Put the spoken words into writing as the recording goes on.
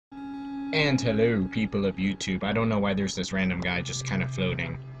And hello, people of YouTube. I don't know why there's this random guy just kind of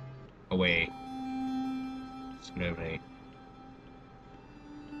floating away. Slowly.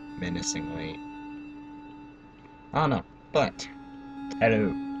 Menacingly. I don't know, but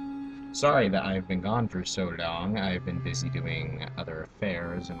hello. Sorry that I've been gone for so long. I've been busy doing other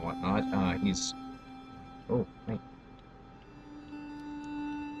affairs and whatnot. Oh, wait.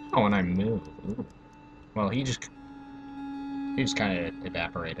 Oh, and I move. Ooh. Well, he just kind of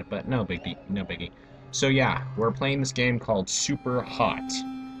evaporated, but no biggie, no biggie. So yeah, we're playing this game called Super Hot.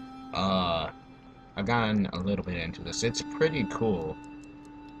 I've gotten a little bit into this. It's pretty cool.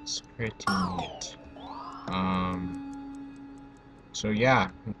 It's pretty neat. So yeah,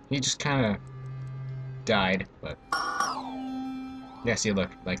 he just kind of died, but yeah, see, look,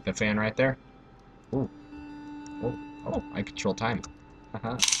 like the fan right there. Ooh, oh, I control time.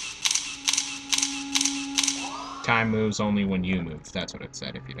 Haha. Time moves only when you move. That's what it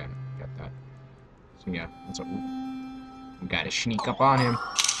said. If you didn't get that. So yeah, that's what we gotta sneak up on him.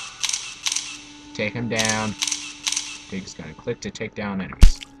 Take him down. Dig's gonna click to take down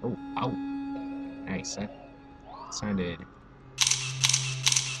enemies. Oh, ow. Nice. That sounded...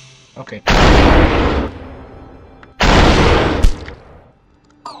 Okay.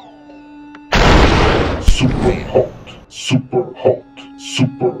 Super hot, super hot,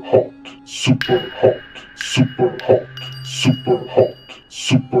 super hot, super hot, super hot, super hot,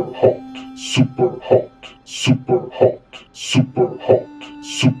 super hot, super hot, super hot, super hot,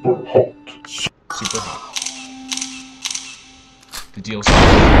 super hot, super hot. The deal's...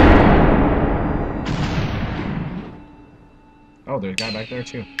 Oh, there's a guy back there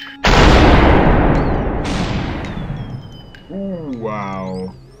too. Ooh,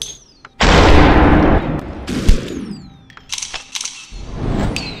 wow.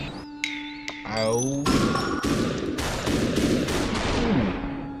 Ow.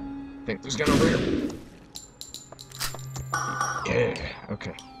 I think there's a gun over here. Yeah,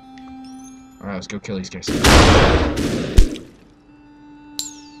 okay. Alright, let's go kill these guys.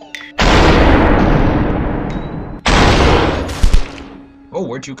 Oh,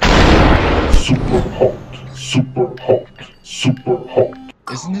 where'd you come from? super hot, super hot, super hot.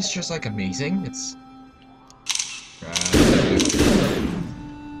 Isn't this just like amazing? It's...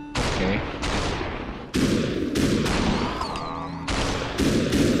 okay.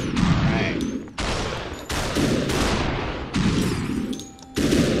 Alright.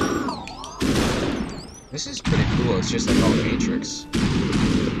 This is pretty cool. It's just like all Matrix.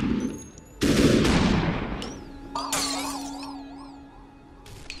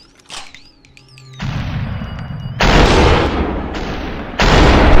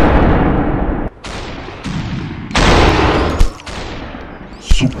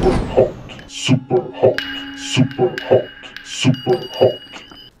 Super hot, super hot, super hot, super hot.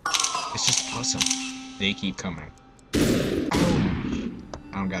 It's just awesome. They keep coming. Oh,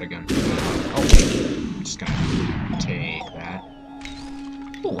 I don't got a gun. Okay. I'm just gonna take that.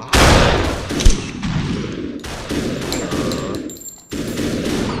 Oh, wow.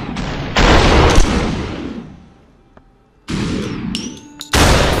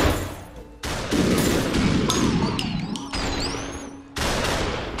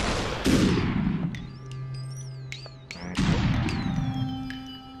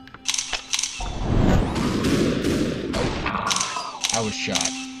 I was shot.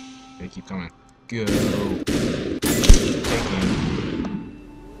 They keep coming. Go. Take him.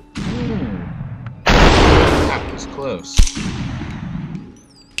 That was close.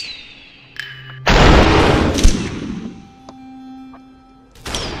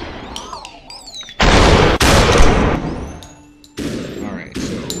 Alright,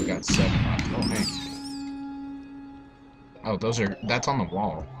 so we got 7 left. Oh, hey. Oh, that's on the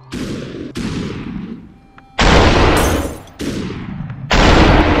wall.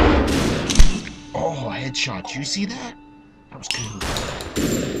 Oh, headshot. You see that? That was cool.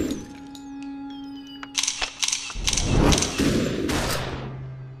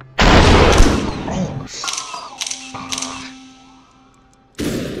 Oh.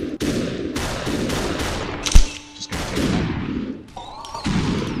 Just gonna take that.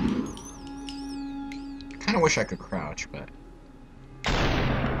 Kinda wish I could crouch, but...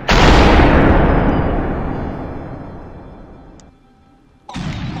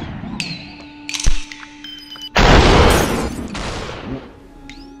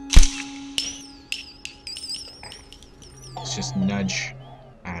 Let's just nudge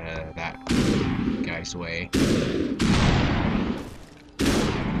out of that guy's way.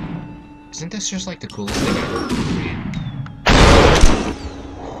 Isn't this just like the coolest thing ever?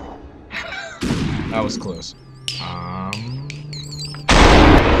 That was close.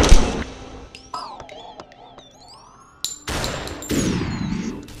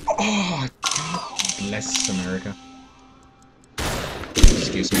 Yes, America.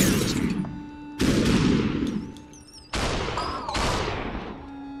 Excuse me.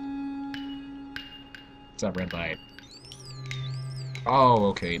 What's that red light? Oh,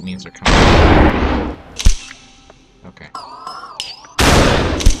 okay, it means they're coming. Okay.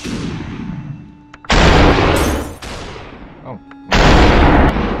 Oh.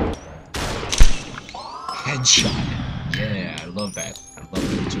 Headshot. Yeah, I love that. I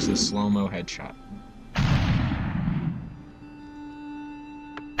love it. Just a slow-mo headshot.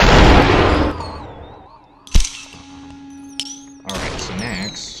 Alright, so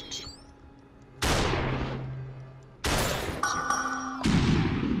next...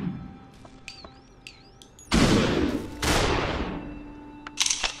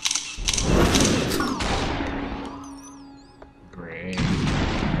 Great.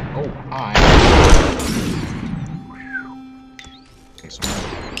 Oh, hi. Okay, so...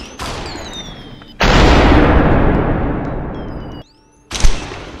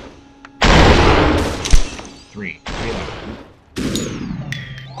 Three left.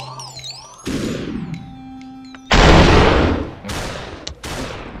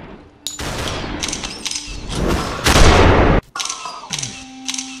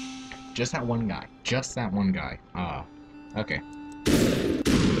 Just that one guy. Just that one guy. Okay.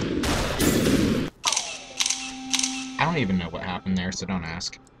 I don't even know what happened there, so don't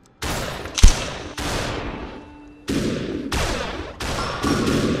ask.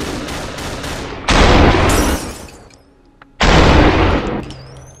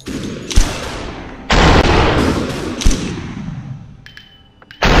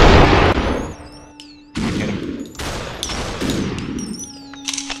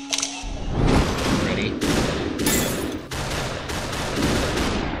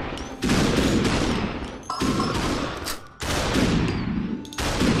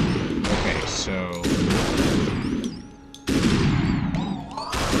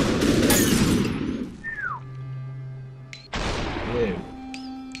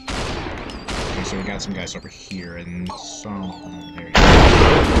 So we got some guys over here, and some... there you go.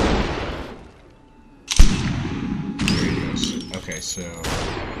 There he goes. Okay, so...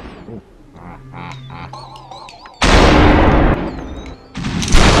 Ooh.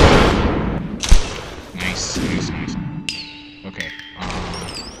 Nice. Okay,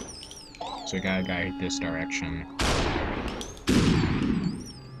 so we got a guy this direction.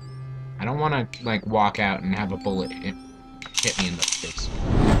 I don't want to, like, walk out and have a bullet hit me in the face.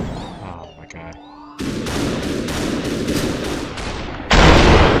 Oh my god.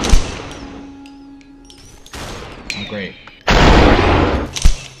 Oh, great.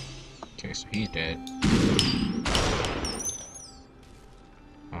 Okay, so he's dead.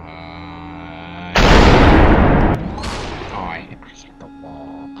 Oh, I hit the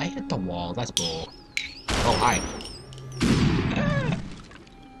wall. I hit the wall. That's bull. Oh, hi.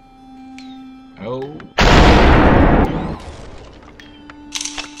 Oh.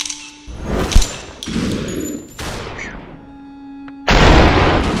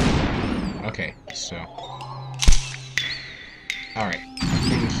 Okay, so... Alright,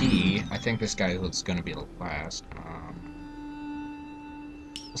 I think this guy is gonna be the last.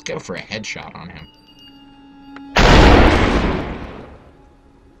 Let's go for a headshot on him.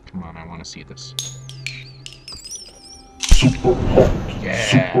 Come on, I want to see this. Super hot. Yeah!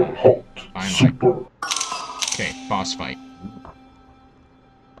 Super hot. Finally. Super. Okay, boss fight.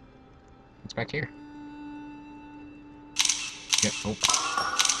 What's back here? Yep, oh.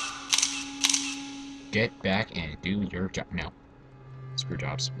 Get back and do your job. No. Screw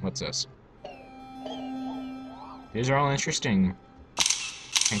jobs. What's this? These are all interesting.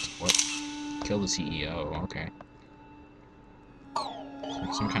 What? Kill the CEO. Okay.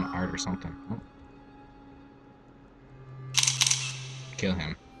 Some kind of art or something. Oh. Kill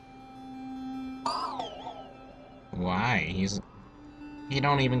him. Why? He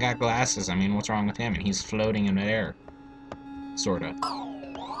don't even got glasses. I mean, what's wrong with him? And he's floating in midair. Sorta.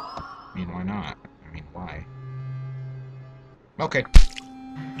 I mean, why not? I mean, why? Okay.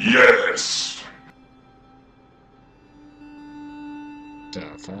 Yes. The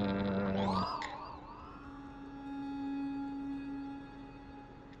fuck?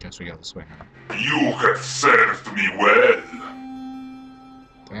 Guess we go this way now. You have served me well.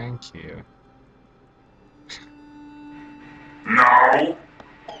 Thank you. Now,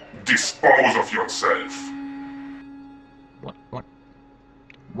 dispose of yourself. What?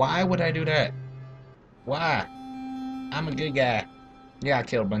 Why would I do that? Why? I'm a good guy. Yeah, I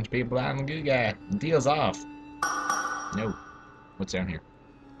killed a bunch of people, but I'm a good guy. Deal's off. No. What's down here?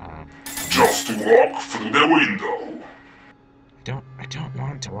 Just walk through the window. I don't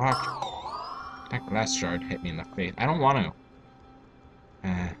want to walk. That glass shard hit me in the face. I don't want to.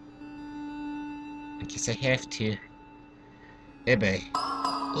 I guess I have to. Hey, boy.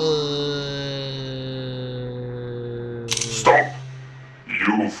 Stop!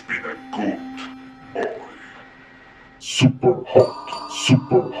 You've been a good boy. Super hot,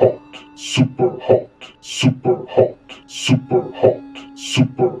 super hot, super hot, super hot, super hot,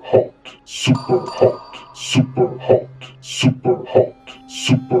 super hot, super hot, super hot, super hot,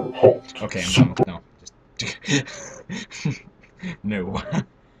 super hot. Okay, I'm done with no. Just no.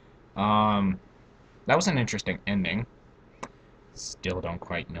 That was an interesting ending. Still don't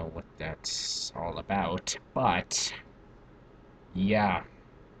quite know what that's all about, but yeah,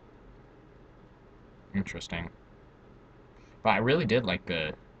 interesting. But I really did like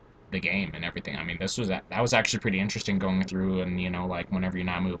the game and everything. I mean, that was actually pretty interesting going through, and you know, like whenever you're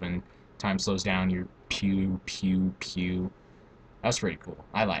not moving, time slows down. You pew pew pew. That was pretty cool.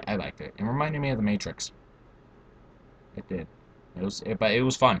 I liked it. It reminded me of the Matrix. It did. But it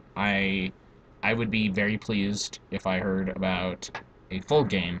was fun. I would be very pleased if I heard about a full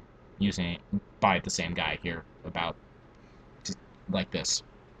game using by the same guy here about just like this.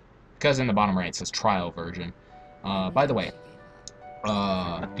 Because in the bottom right it says trial version. By the way,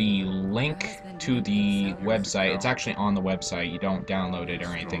 the link to the website, it's actually on the website. You don't download it or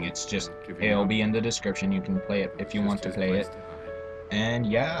anything. It's just, it'll be in the description. You can play it if you want to play it. And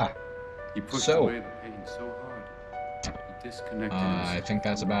yeah, so I think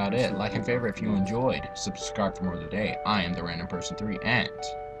that's about it. Like and favorite if you enjoyed. Subscribe for more today. I am the Random Person 3, and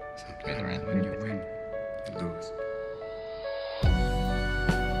When you win, you lose.